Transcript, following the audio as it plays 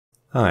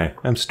Hi,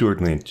 I'm Stuart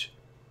Lynch.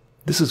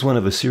 This is one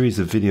of a series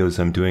of videos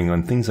I'm doing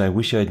on things I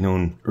wish I'd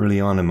known early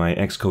on in my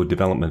Xcode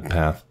development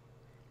path.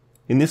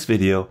 In this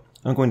video,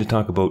 I'm going to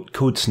talk about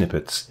code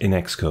snippets in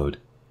Xcode.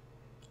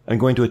 I'm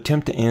going to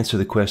attempt to answer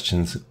the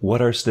questions,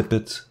 what are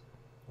snippets?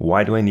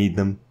 Why do I need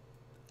them?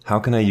 How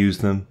can I use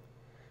them?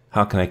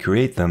 How can I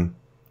create them?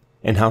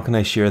 And how can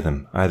I share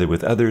them, either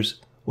with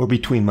others or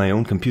between my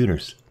own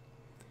computers?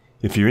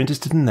 If you're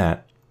interested in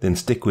that, then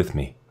stick with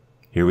me.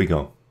 Here we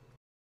go.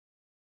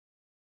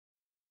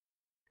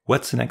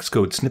 What's an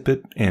Xcode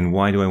snippet and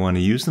why do I want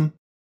to use them?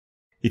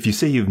 If you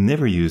say you've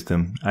never used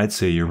them, I'd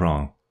say you're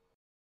wrong.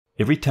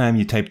 Every time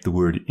you type the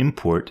word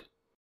import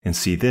and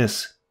see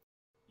this,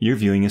 you're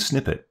viewing a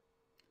snippet.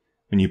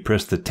 When you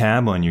press the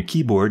tab on your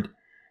keyboard,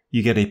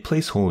 you get a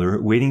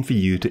placeholder waiting for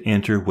you to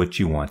enter what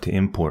you want to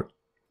import.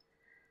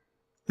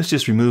 Let's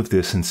just remove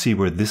this and see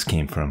where this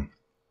came from.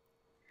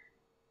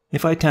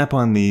 If I tap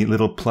on the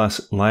little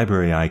plus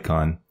library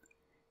icon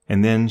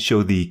and then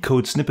show the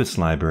code snippets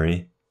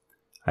library,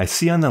 I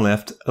see on the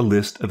left a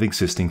list of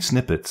existing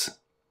snippets.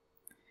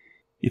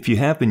 If you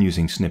have been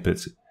using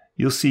snippets,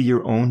 you'll see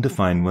your own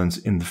defined ones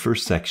in the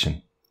first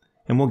section,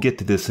 and we'll get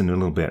to this in a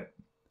little bit.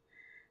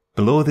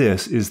 Below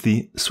this is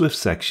the Swift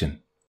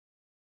section.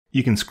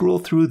 You can scroll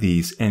through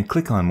these and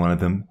click on one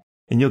of them,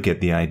 and you'll get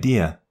the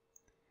idea.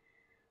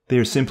 They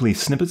are simply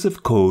snippets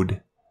of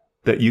code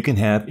that you can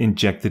have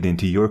injected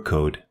into your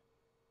code.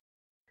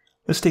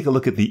 Let's take a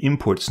look at the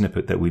import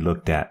snippet that we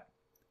looked at.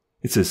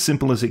 It's as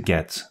simple as it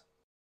gets.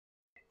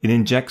 It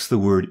injects the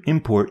word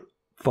import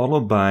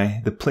followed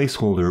by the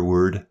placeholder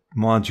word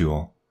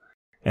module,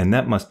 and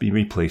that must be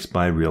replaced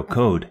by real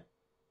code.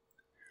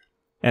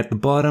 At the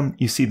bottom,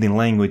 you see the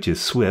language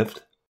is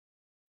Swift.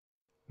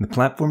 The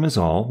platform is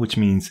all, which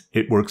means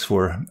it works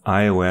for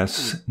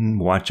iOS, and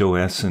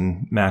watchOS,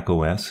 and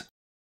macOS.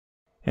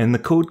 And the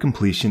code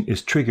completion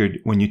is triggered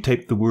when you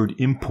type the word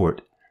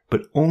import,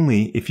 but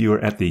only if you are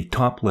at the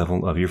top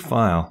level of your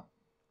file.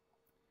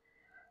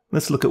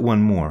 Let's look at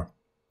one more.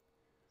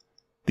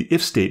 The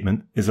if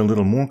statement is a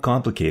little more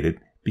complicated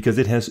because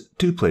it has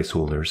two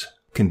placeholders,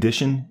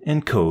 condition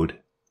and code,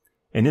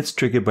 and it's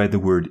triggered by the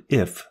word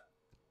if,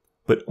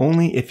 but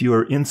only if you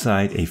are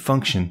inside a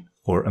function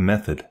or a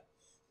method.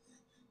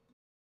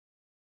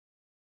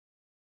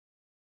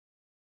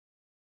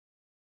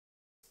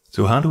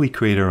 So how do we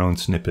create our own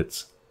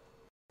snippets?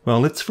 Well,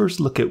 let's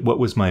first look at what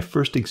was my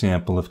first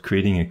example of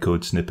creating a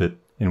code snippet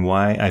and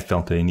why I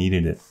felt I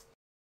needed it.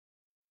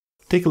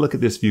 Take a look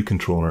at this view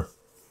controller.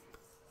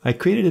 I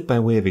created it by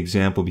way of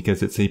example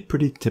because it's a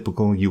pretty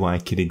typical UI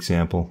kit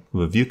example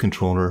of a view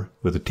controller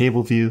with a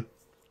table view,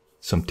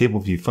 some table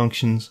view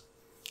functions,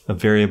 a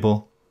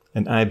variable,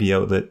 an IB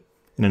outlet,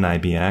 and an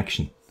IB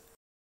action.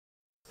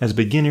 As a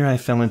beginner, I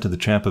fell into the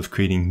trap of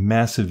creating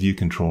massive view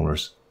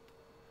controllers.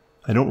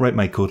 I don't write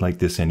my code like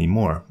this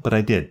anymore, but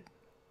I did.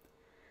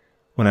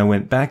 When I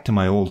went back to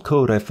my old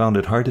code, I found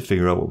it hard to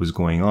figure out what was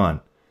going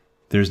on.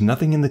 There's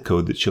nothing in the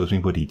code that shows me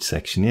what each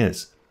section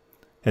is.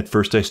 At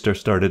first I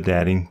started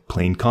adding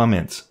plain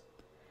comments.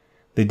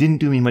 They didn't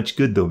do me much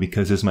good though,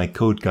 because as my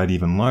code got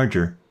even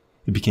larger,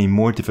 it became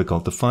more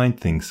difficult to find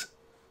things.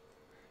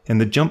 And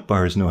the jump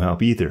bar is no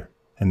help either,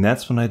 and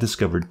that's when I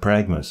discovered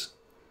pragmas.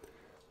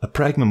 A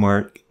pragma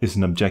mark is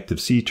an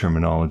Objective-C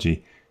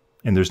terminology,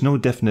 and there's no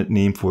definite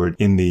name for it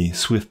in the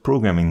Swift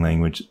programming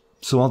language,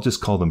 so I'll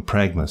just call them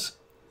pragmas.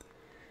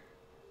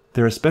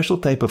 They're a special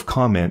type of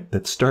comment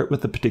that start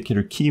with a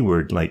particular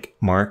keyword like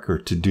mark or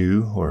to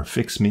do or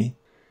fix me,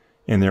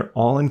 and they're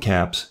all in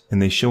caps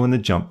and they show in the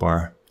jump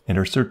bar and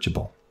are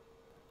searchable.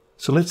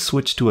 So let's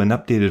switch to an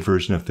updated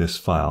version of this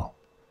file.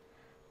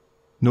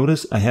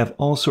 Notice I have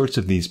all sorts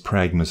of these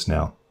pragmas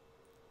now.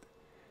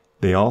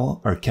 They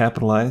all are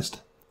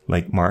capitalized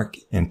like mark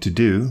and to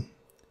do,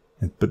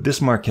 but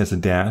this mark has a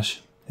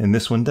dash and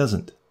this one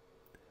doesn't.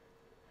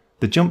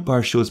 The jump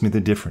bar shows me the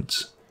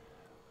difference.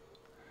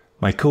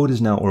 My code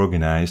is now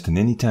organized, and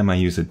anytime I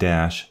use a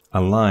dash,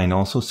 a line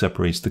also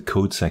separates the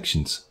code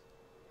sections.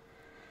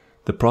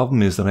 The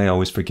problem is that I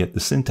always forget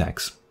the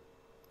syntax.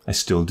 I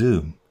still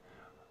do.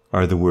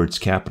 Are the words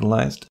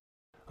capitalized?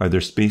 Are there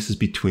spaces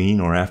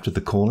between or after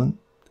the colon?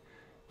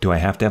 Do I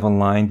have to have a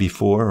line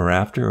before or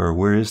after, or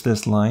where is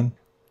this line?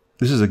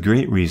 This is a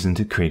great reason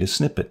to create a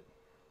snippet.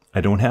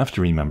 I don't have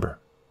to remember.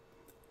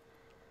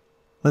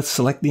 Let's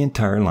select the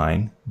entire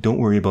line. Don't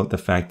worry about the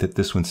fact that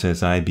this one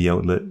says IB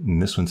outlet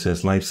and this one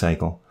says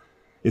lifecycle.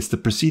 It's the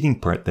preceding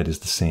part that is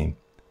the same.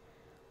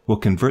 We'll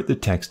convert the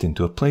text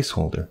into a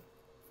placeholder.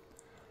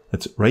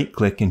 Let's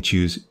right-click and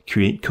choose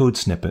Create Code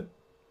Snippet.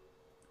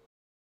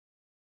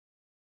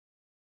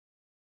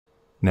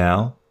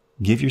 Now,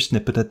 give your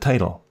snippet a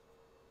title.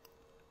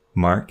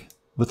 Mark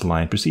with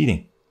line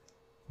preceding.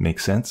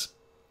 Makes sense?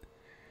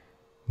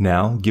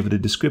 Now, give it a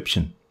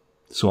description.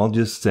 So I'll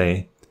just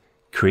say,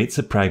 creates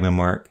a pragma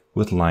mark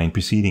with line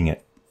preceding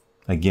it.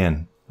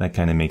 Again, that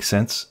kind of makes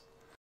sense.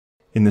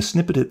 In the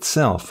snippet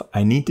itself,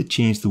 I need to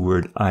change the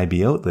word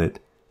IB outlet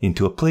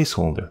into a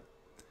placeholder.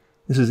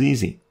 This is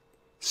easy.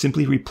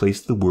 Simply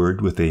replace the word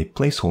with a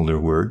placeholder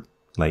word,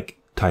 like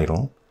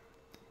title,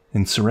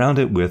 and surround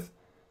it with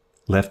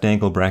left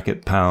angle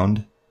bracket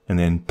pound and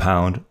then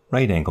pound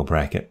right angle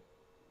bracket.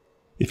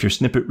 If your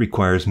snippet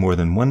requires more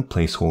than one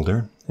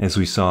placeholder, as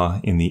we saw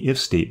in the if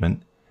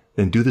statement,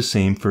 then do the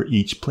same for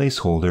each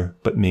placeholder,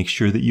 but make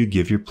sure that you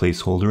give your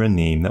placeholder a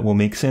name that will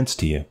make sense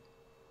to you.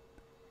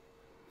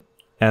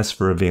 As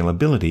for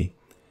availability,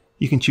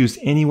 you can choose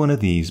any one of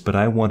these, but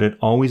I want it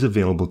always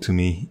available to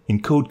me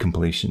in code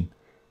completion,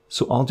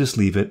 so I'll just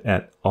leave it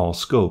at all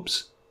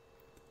scopes.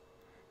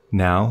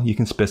 Now you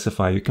can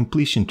specify your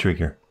completion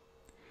trigger.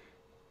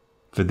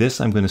 For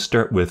this, I'm going to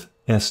start with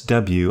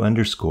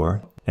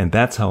SW_, and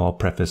that's how I'll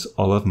preface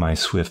all of my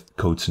Swift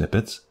code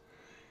snippets.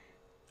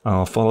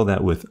 I'll follow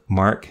that with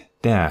mark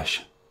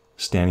dash,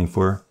 standing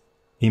for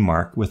a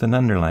mark with an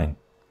underline,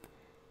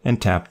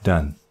 and tap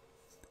done.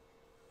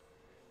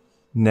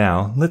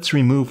 Now let's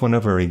remove one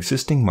of our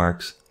existing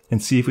marks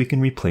and see if we can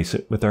replace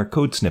it with our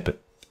code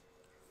snippet.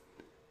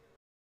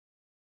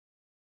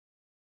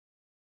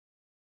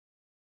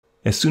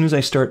 As soon as I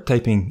start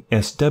typing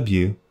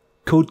SW,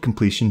 code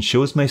completion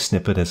shows my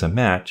snippet as a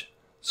match,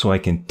 so I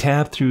can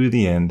tab through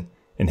the end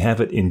and have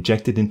it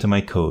injected into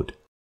my code.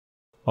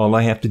 All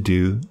I have to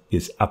do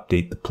is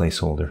update the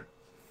placeholder.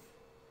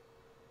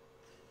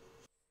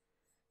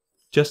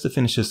 Just to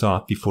finish this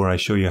off before I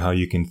show you how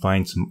you can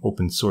find some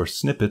open source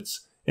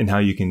snippets and how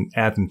you can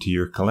add them to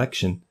your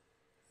collection,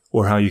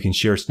 or how you can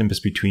share snippets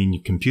between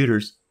your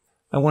computers,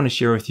 I want to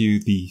share with you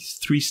these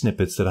 3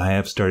 snippets that I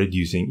have started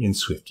using in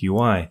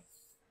SwiftUI.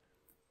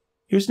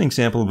 Here's an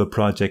example of a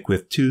project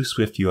with 2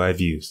 SwiftUI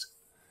views.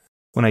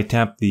 When I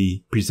tap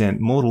the Present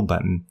Modal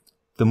button,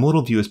 the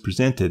modal view is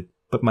presented,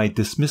 but my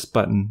Dismiss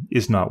button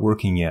is not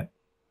working yet.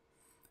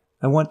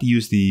 I want to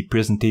use the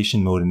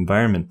Presentation Mode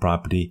Environment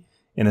property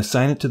and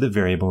assign it to the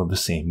variable of the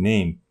same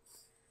name.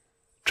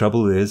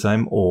 Trouble is,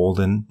 I'm old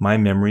and my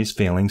memory is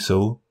failing,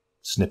 so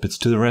snippets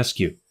to the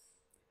rescue.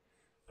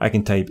 I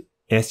can type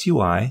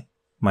SUI,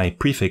 my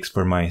prefix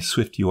for my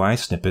SwiftUI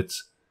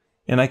snippets,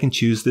 and I can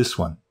choose this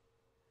one.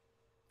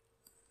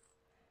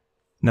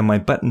 Now my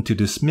button to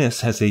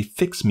dismiss has a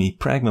Fix Me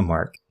pragma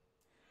mark.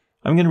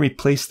 I'm going to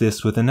replace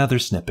this with another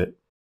snippet.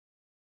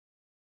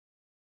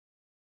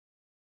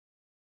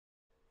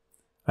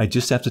 I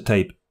just have to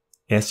type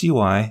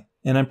SUI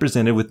and I'm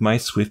presented with my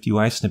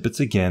SwiftUI snippets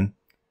again,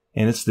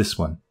 and it's this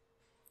one.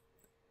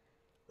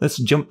 Let's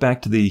jump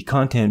back to the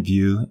content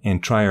view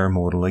and try our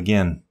modal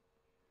again.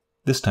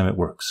 This time it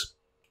works.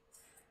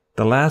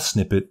 The last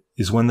snippet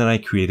is one that I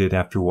created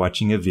after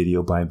watching a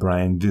video by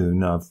Brian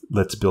Voon of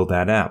Let's Build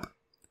That App.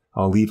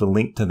 I'll leave a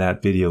link to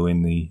that video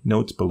in the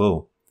notes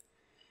below.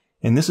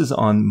 And this is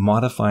on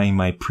modifying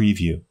my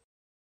preview.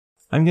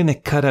 I'm going to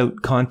cut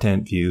out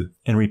content view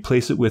and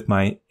replace it with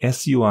my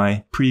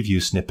SUI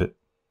preview snippet.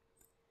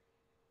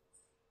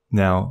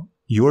 Now,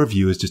 your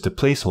view is just a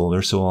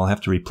placeholder, so I'll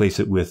have to replace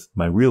it with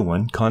my real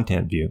one,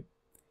 content view.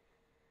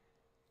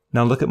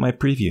 Now look at my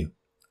preview.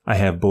 I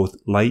have both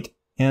light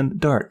and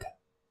dark.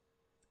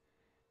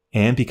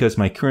 And because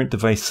my current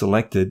device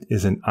selected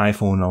is an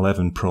iPhone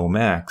 11 Pro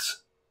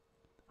Max,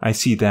 I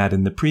see that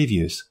in the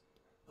previews.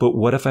 But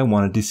what if I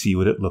wanted to see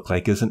what it looked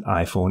like as an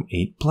iPhone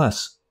 8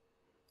 Plus?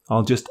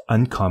 I'll just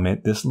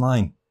uncomment this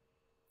line.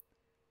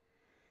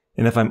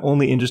 And if I'm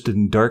only interested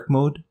in dark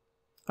mode,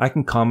 I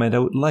can comment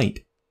out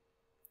light,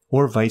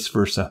 or vice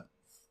versa.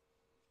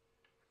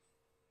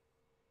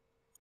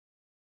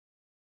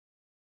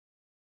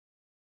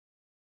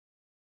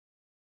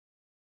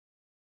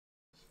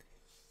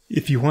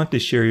 If you want to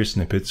share your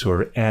snippets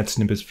or add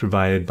snippets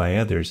provided by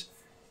others,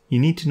 you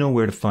need to know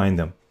where to find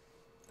them.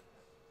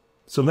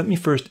 So let me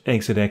first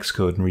exit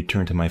Xcode and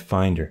return to my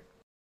Finder.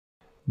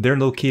 They're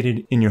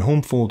located in your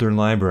home folder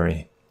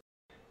library.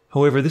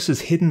 However, this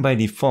is hidden by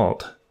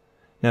default.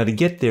 Now to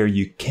get there,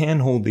 you can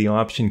hold the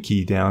Option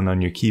key down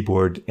on your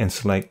keyboard and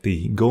select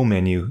the Go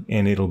menu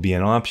and it'll be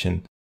an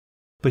option.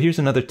 But here's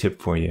another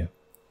tip for you.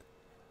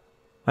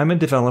 I'm a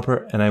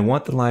developer and I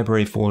want the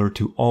library folder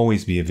to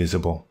always be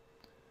visible.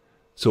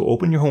 So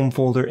open your home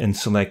folder and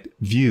select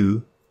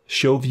View,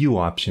 Show View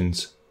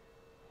Options,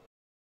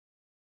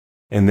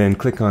 and then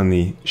click on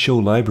the Show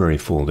Library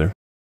folder,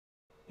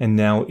 and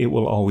now it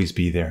will always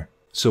be there.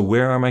 So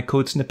where are my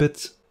code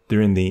snippets?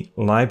 They're in the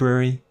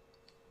Library,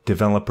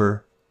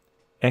 Developer,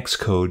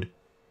 Xcode,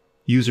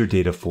 User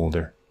Data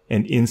folder,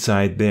 and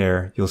inside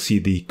there you'll see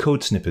the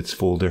Code Snippets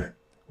folder,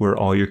 where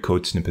all your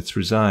code snippets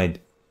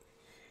reside.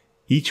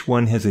 Each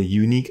one has a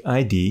unique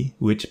ID,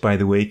 which by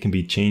the way can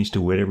be changed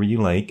to whatever you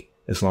like,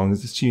 as long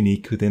as it's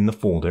unique within the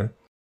folder.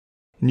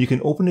 And you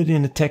can open it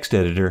in a text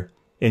editor,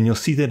 and you'll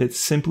see that it's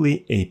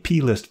simply a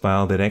plist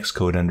file that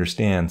Xcode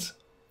understands.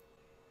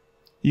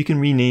 You can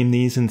rename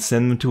these and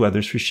send them to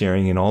others for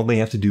sharing, and all they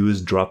have to do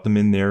is drop them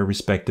in their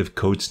respective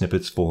code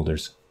snippets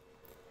folders.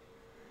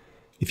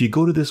 If you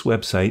go to this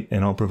website,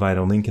 and I'll provide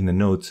a link in the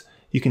notes,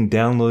 you can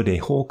download a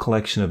whole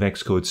collection of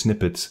Xcode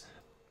snippets,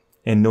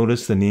 and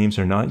notice the names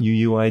are not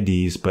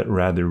UUIDs but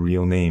rather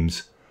real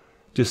names.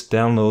 Just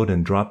download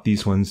and drop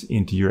these ones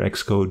into your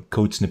Xcode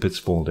code snippets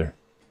folder,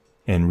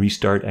 and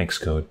restart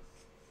Xcode.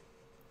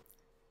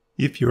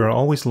 If you are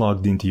always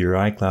logged into your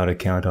iCloud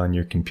account on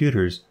your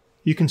computers,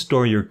 you can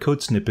store your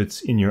code snippets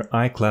in your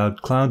iCloud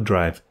cloud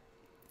drive.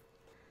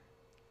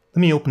 Let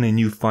me open a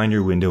new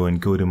Finder window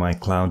and go to my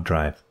cloud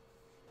drive.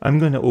 I'm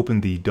going to open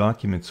the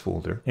Documents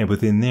folder, and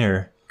within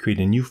there, create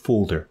a new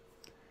folder.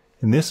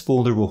 And this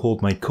folder will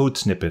hold my code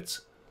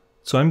snippets.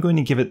 So I'm going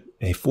to give it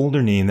a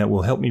folder name that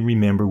will help me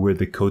remember where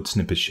the code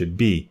snippet should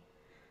be.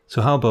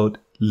 So how about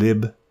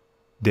lib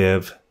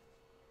dev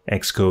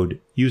Xcode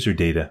user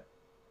data?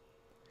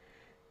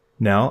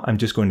 Now I'm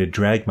just going to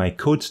drag my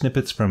code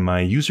snippets from my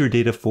user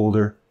data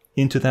folder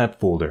into that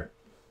folder.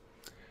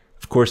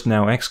 Of course,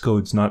 now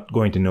Xcode's not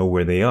going to know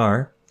where they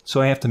are, so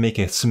I have to make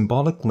a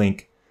symbolic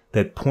link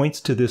that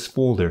points to this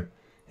folder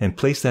and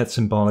place that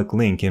symbolic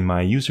link in my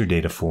user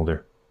data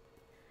folder.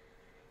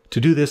 To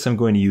do this, I'm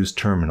going to use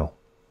terminal.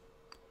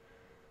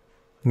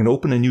 I'm going to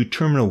open a new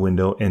terminal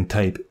window and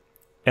type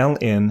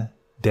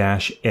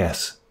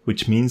ln-s,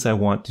 which means I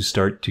want to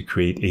start to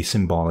create a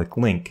symbolic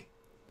link.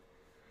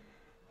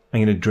 I'm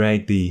going to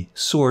drag the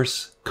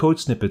source code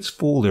snippets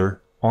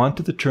folder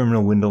onto the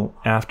terminal window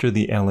after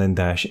the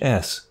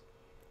ln-s.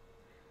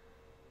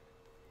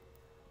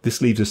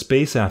 This leaves a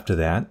space after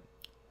that,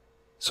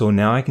 so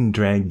now I can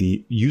drag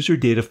the user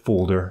data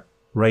folder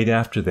right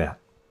after that.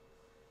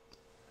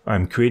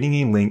 I'm creating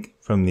a link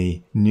from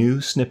the new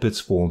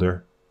snippets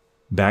folder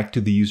back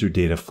to the user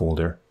data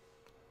folder,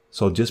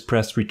 so I'll just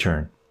press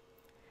return.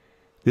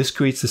 This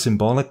creates the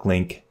symbolic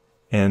link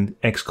and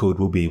Xcode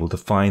will be able to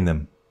find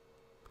them.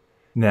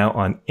 Now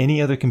on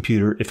any other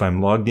computer, if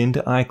I'm logged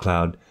into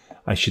iCloud,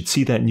 I should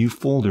see that new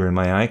folder in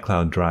my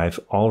iCloud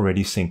drive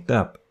already synced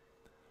up.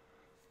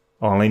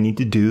 All I need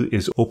to do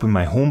is open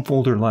my home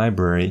folder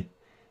library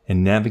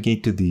and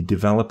navigate to the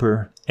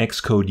developer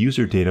Xcode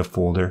user data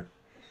folder,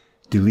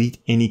 delete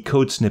any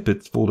code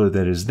snippet folder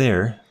that is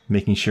there,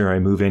 making sure I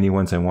move any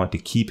ones I want to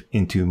keep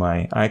into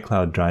my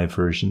iCloud drive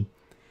version,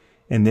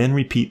 and then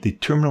repeat the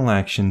terminal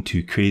action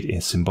to create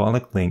a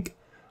symbolic link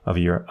of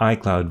your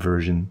iCloud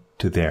version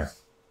to there.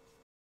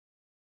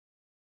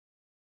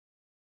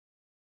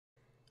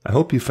 I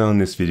hope you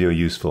found this video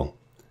useful.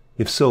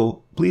 If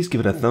so, please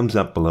give it a thumbs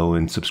up below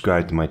and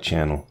subscribe to my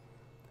channel.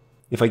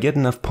 If I get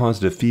enough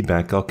positive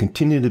feedback, I'll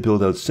continue to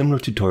build out similar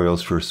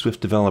tutorials for Swift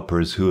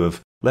developers who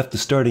have left the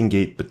starting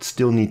gate but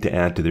still need to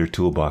add to their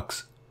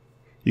toolbox.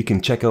 You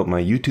can check out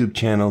my YouTube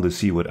channel to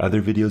see what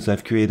other videos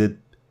I've created.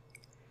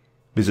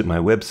 Visit my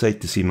website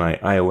to see my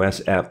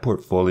iOS app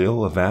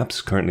portfolio of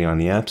apps currently on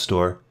the App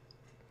Store.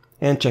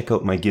 And check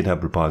out my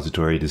GitHub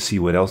repository to see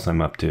what else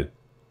I'm up to.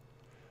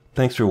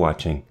 Thanks for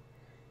watching.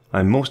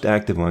 I'm most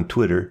active on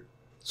Twitter,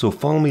 so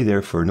follow me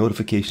there for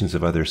notifications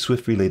of other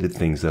Swift-related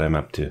things that I'm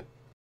up to.